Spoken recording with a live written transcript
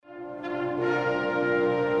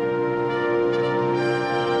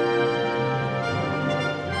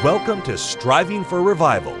Welcome to Striving for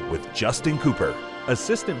Revival with Justin Cooper,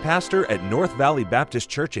 Assistant Pastor at North Valley Baptist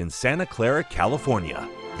Church in Santa Clara, California.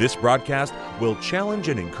 This broadcast will challenge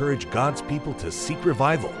and encourage God's people to seek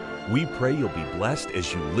revival. We pray you'll be blessed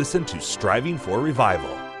as you listen to Striving for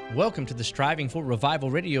Revival. Welcome to the Striving for Revival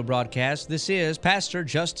radio broadcast. This is Pastor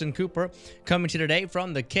Justin Cooper coming to you today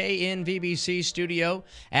from the KNVBC studio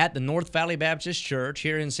at the North Valley Baptist Church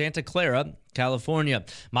here in Santa Clara, California.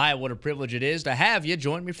 What a privilege it is to have you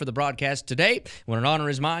join me for the broadcast today. What an honor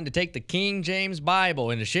is mine to take the King James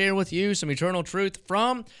Bible and to share with you some eternal truth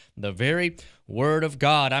from the very Word of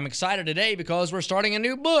God. I'm excited today because we're starting a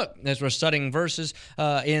new book as we're studying verses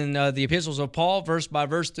in the epistles of Paul, verse by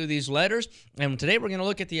verse through these letters. And today we're going to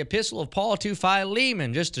look at the epistle of Paul to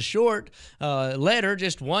Philemon, just a short letter,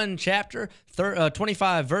 just one chapter,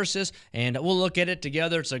 25 verses, and we'll look at it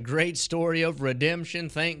together. It's a great story of redemption.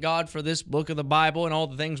 Thank God for this book of the Bible and all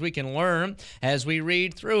the things we can learn as we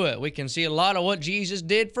read through it. We can see a lot of what Jesus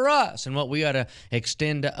did for us and what we ought to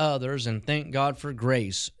extend to others, and thank God for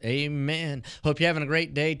grace. Amen. Hope you're having a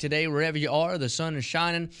great day today wherever you are. The sun is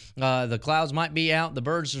shining. The clouds might be out. The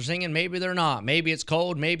birds are singing. Maybe they're not. Maybe it's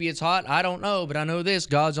cold. Maybe it's hot. I don't know, but I know this.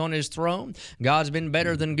 God's on His throne. God's been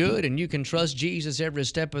better than good, and you can trust Jesus every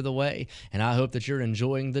step of the way. And I hope that you're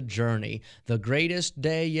enjoying the journey. The greatest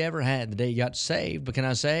day you ever had, the day you got saved. But can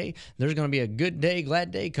I say, there's going to be a good day,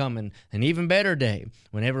 glad day coming, an even better day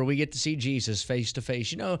whenever we get to see Jesus face to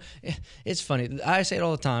face. You know, it's funny. I say it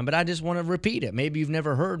all the time, but I just want to repeat it. Maybe you've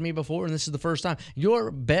never heard me before, and this is the first time.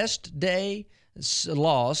 Your best day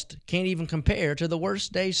lost can't even compare to the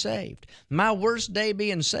worst day saved. My worst day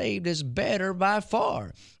being saved is better by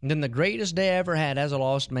far than the greatest day I ever had as a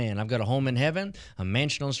lost man. I've got a home in heaven, a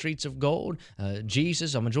mansion on the streets of gold.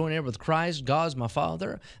 Jesus, I'm joined there with Christ. God's my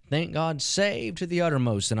Father. Thank God, saved to the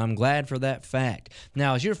uttermost, and I'm glad for that fact.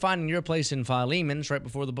 Now, as you're finding your place in Philemon, it's right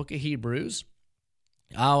before the book of Hebrews.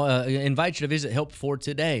 I'll invite you to visit Help For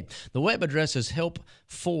Today. The web address is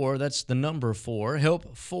help4, that's the number 4,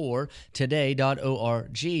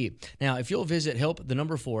 help4today.org. Now, if you'll visit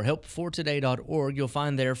helpfortoday.org, you'll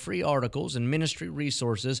find there free articles and ministry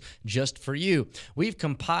resources just for you. We've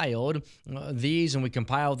compiled these, and we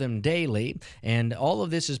compile them daily, and all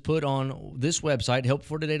of this is put on this website,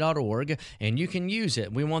 helpfortoday.org, and you can use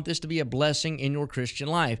it. We want this to be a blessing in your Christian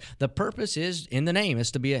life. The purpose is, in the name,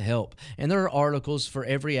 is to be a help, and there are articles for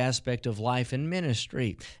every aspect of life and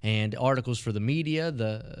ministry, and articles for the media,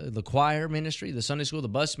 the choir ministry, the Sunday school, the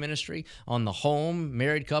bus ministry, on the home,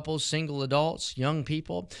 married couples, single adults, young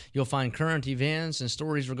people. You'll find current events and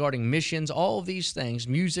stories regarding missions. All of these things,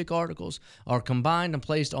 music articles, are combined and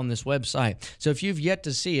placed on this website. So if you've yet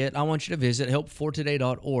to see it, I want you to visit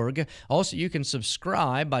helpfortoday.org. Also, you can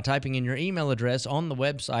subscribe by typing in your email address on the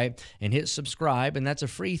website and hit subscribe, and that's a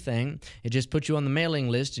free thing. It just puts you on the mailing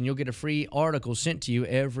list, and you'll get a free article sent to you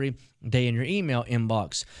every day in your email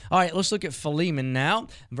inbox. All right, let's look at Philemon now.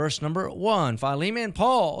 Verse number 1. Philemon,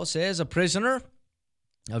 Paul says, a prisoner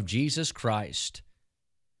of Jesus Christ,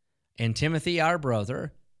 and Timothy, our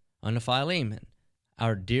brother, unto Philemon,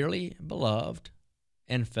 our dearly beloved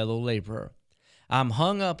and fellow laborer. I'm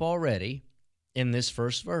hung up already in this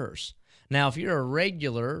first verse. Now, if you're a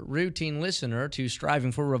regular, routine listener to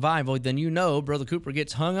Striving for Revival, then you know Brother Cooper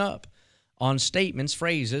gets hung up on statements,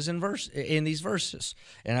 phrases, and in these verses.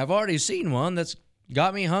 And I've already seen one that's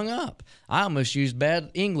got me hung up. I almost used bad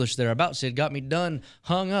English there. I about said got me done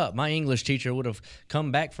hung up. My English teacher would have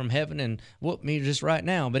come back from heaven and whooped me just right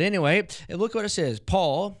now. But anyway, look what it says.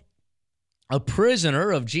 Paul, a prisoner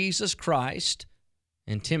of Jesus Christ,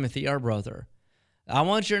 and Timothy, our brother. I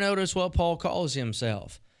want you to notice what Paul calls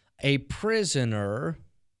himself. A prisoner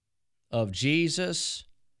of Jesus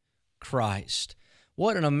Christ.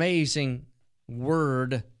 What an amazing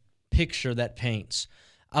word picture that paints.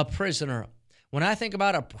 A prisoner. When I think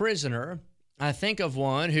about a prisoner, I think of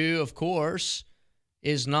one who, of course,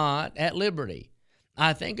 is not at liberty.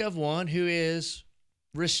 I think of one who is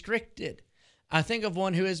restricted. I think of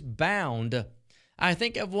one who is bound. I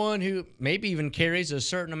think of one who maybe even carries a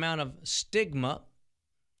certain amount of stigma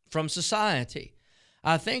from society.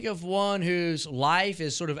 I think of one whose life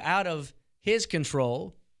is sort of out of his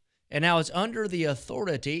control, and now it's under the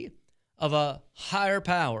authority of a higher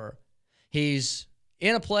power. He's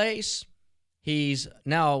in a place. He's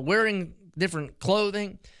now wearing different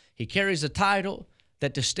clothing. He carries a title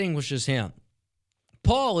that distinguishes him.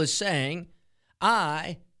 Paul is saying,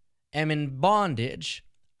 I am in bondage.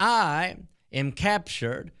 I am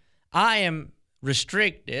captured. I am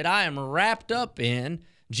restricted. I am wrapped up in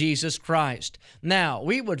Jesus Christ. Now,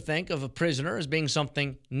 we would think of a prisoner as being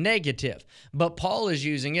something negative, but Paul is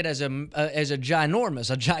using it as a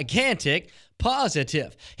gigantic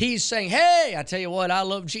positive. He's saying, hey, I tell you what, I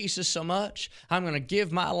love Jesus so much. I'm going to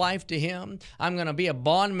give my life to Him. I'm going to be a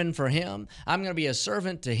bondman for Him. I'm going to be a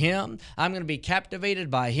servant to Him. I'm going to be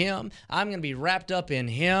captivated by Him. I'm going to be wrapped up in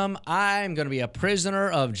Him. I'm going to be a prisoner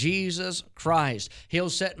of Jesus Christ.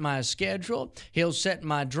 He'll set my schedule. He'll set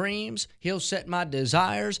my dreams. He'll set my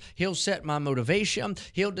desires. He'll set my motivation.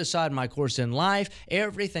 He'll decide my course in life.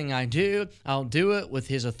 Everything I do, I'll do it with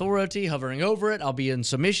His authority hovering over it. I'll be in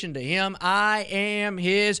submission to Him. I am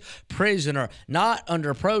His prisoner, not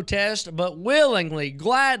under protest, but willingly,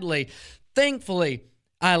 gladly, thankfully,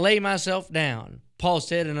 I lay myself down. Paul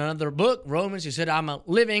said in another book, Romans, he said, I'm a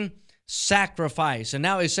living sacrifice. And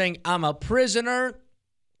now he's saying, I'm a prisoner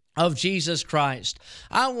of Jesus Christ.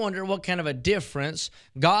 I wonder what kind of a difference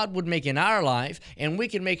God would make in our life, and we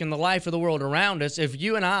can make in the life of the world around us, if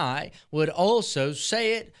you and I would also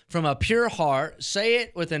say it from a pure heart, say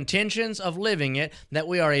it with intentions of living it, that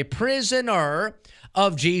we are a prisoner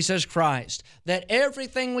of Jesus Christ, that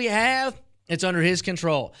everything we have, it's under His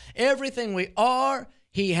control. Everything we are,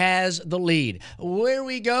 He has the lead. Where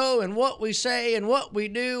we go and what we say and what we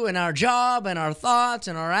do and our job and our thoughts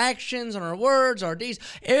and our actions and our words, our deeds,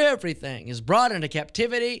 everything is brought into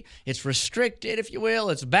captivity. It's restricted, if you will.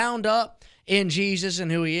 It's bound up in Jesus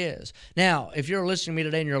and who He is. Now, if you're listening to me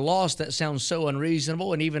today and you're lost, that sounds so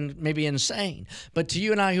unreasonable and even maybe insane. But to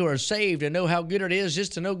you and I who are saved and know how good it is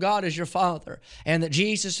just to know God is your Father and that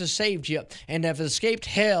Jesus has saved you and have escaped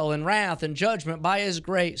hell and wrath and judgment by His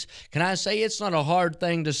grace, can I say it's not a hard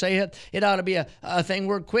thing to say it? It ought to be a thing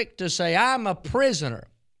we're quick to say. I'm a prisoner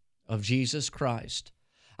of Jesus Christ.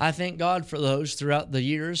 I thank God for those throughout the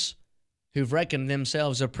years who've reckoned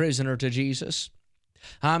themselves a prisoner to Jesus.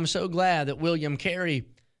 I'm so glad that William Carey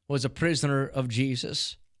was a prisoner of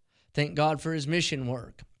Jesus. Thank God for his mission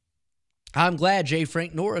work. I'm glad J.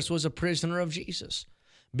 Frank Norris was a prisoner of Jesus.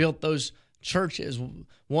 Built those churches,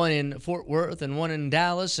 one in Fort Worth and one in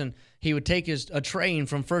Dallas, and he would take a train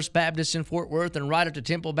from First Baptist in Fort Worth and ride up to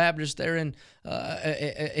Temple Baptist there in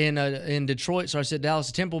Detroit. So I said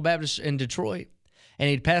Dallas, Temple Baptist in Detroit. And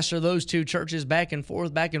he'd pastor those two churches back and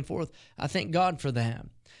forth, back and forth. I thank God for that.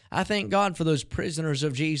 I thank God for those prisoners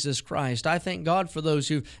of Jesus Christ. I thank God for those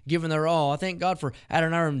who've given their all. I thank God for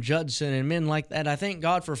Adoniram Judson and men like that. I thank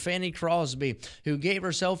God for Fanny Crosby, who gave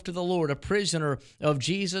herself to the Lord, a prisoner of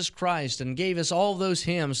Jesus Christ, and gave us all those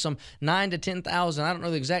hymns, some 9,000 to 10,000. I don't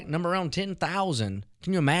know the exact number, around 10,000.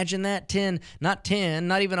 Can you imagine that? 10, not 10,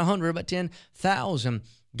 not even 100, but 10,000.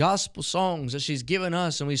 Gospel songs that she's given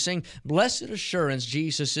us, and we sing, Blessed Assurance,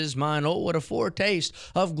 Jesus is mine. Oh, what a foretaste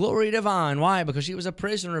of glory divine. Why? Because she was a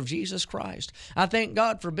prisoner of Jesus Christ. I thank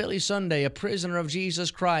God for Billy Sunday, a prisoner of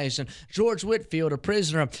Jesus Christ, and George Whitfield, a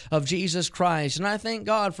prisoner of Jesus Christ. And I thank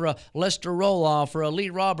God for a Lester Roloff, or a Lee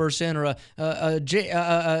Robertson, or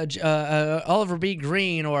a Oliver B.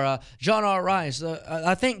 Green, or a John R. Rice.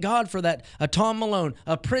 I thank God for that, a Tom Malone,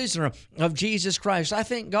 a prisoner of Jesus Christ. I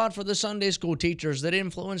thank God for the Sunday school teachers that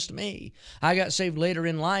influenced me. I got saved later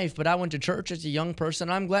in life, but I went to church as a young person.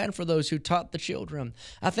 I'm glad for those who taught the children.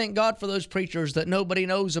 I thank God for those preachers that nobody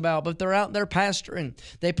knows about, but they're out there pastoring.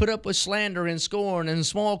 They put up with slander and scorn and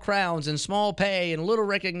small crowds and small pay and little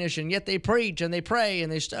recognition, yet they preach and they pray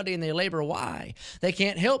and they study and they labor. Why? They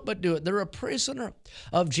can't help but do it. They're a prisoner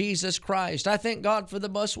of Jesus Christ. I thank God for the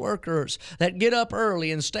bus workers that get up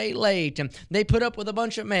early and stay late, and they put up with a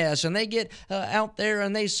bunch of mess, and they get out there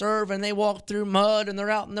and they serve and they walk through mud, and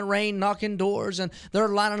they're out in the rain knocking doors, and they're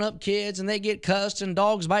lining up kids, and they get cussed and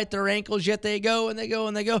dogs bite their ankles, yet they go and they go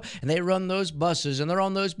and they go and they run those buses, and they're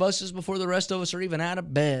on those buses before the rest of us are even out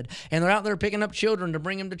of bed, and they're out there picking up children to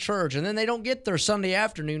bring them to church, and then they don't get their Sunday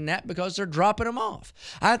afternoon nap because they're dropping them off.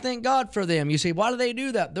 I thank God for them. You see, why do they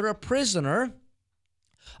do that? They're a prisoner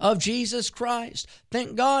of Jesus Christ.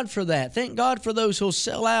 Thank God for that. Thank God for those who'll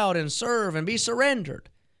sell out and serve and be surrendered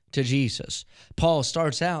to Jesus. Paul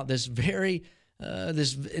starts out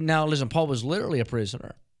now listen, Paul was literally a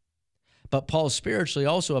prisoner, but Paul's spiritually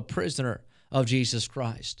also a prisoner of Jesus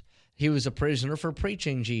Christ. He was a prisoner for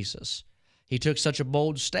preaching Jesus. He took such a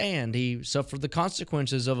bold stand. He suffered the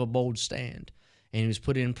consequences of a bold stand, and he was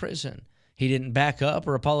put in prison. He didn't back up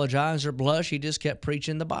or apologize or blush. He just kept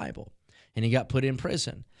preaching the Bible, and he got put in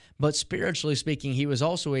prison. But spiritually speaking, he was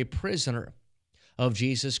also a prisoner of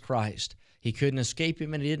Jesus Christ. He couldn't escape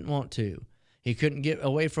him, and he didn't want to. He couldn't get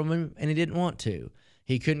away from him, and he didn't want to.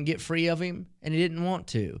 He couldn't get free of him, and he didn't want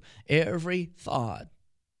to. Every thought,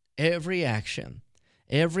 every action,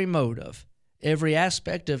 every motive, every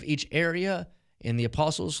aspect of each area in the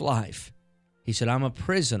apostle's life, he said, I'm a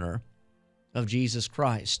prisoner of Jesus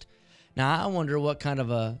Christ. Now, I wonder what kind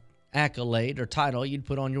of a accolade or title you'd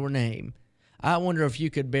put on your name. I wonder if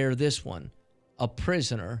you could bear this one. a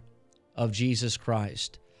prisoner of Jesus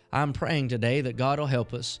Christ. I'm praying today that God will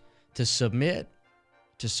help us to submit,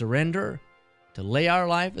 to surrender, to lay our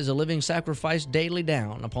life as a living sacrifice daily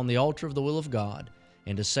down upon the altar of the will of God,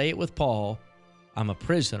 and to say it with Paul, I'm a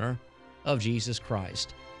prisoner of Jesus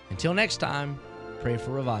Christ. Until next time, pray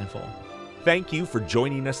for revival. Thank you for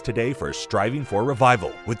joining us today for Striving for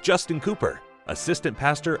Revival with Justin Cooper, Assistant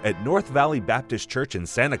Pastor at North Valley Baptist Church in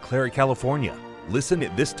Santa Clara, California. Listen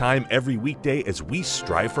at this time every weekday as we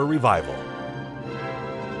strive for revival.